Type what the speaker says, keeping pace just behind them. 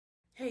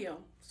Hey, yo.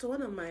 So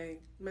one of my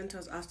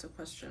mentors asked a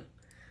question,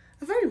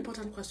 a very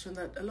important question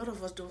that a lot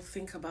of us don't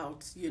think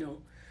about.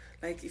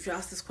 Like if you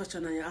ask this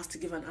question and you're asked to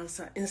give an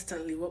answer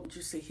instantly, what would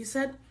you say? He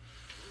said,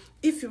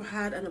 if you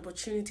had an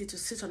opportunity to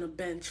sit on a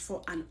bench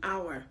for an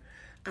hour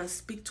and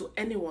speak to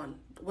anyone,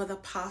 whether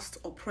past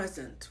or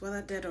present,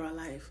 whether dead or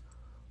alive,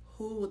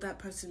 who would that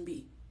person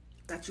be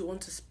that you want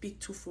to speak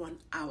to for an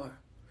hour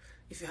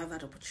if you have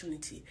that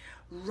opportunity?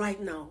 Right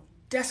now,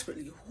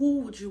 desperately, who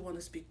would you want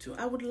to speak to?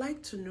 I would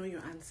like to know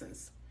your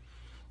answers.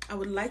 I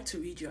would like to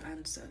read your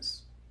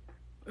answers.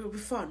 It will be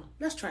fun.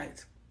 Let's try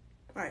it.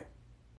 All right.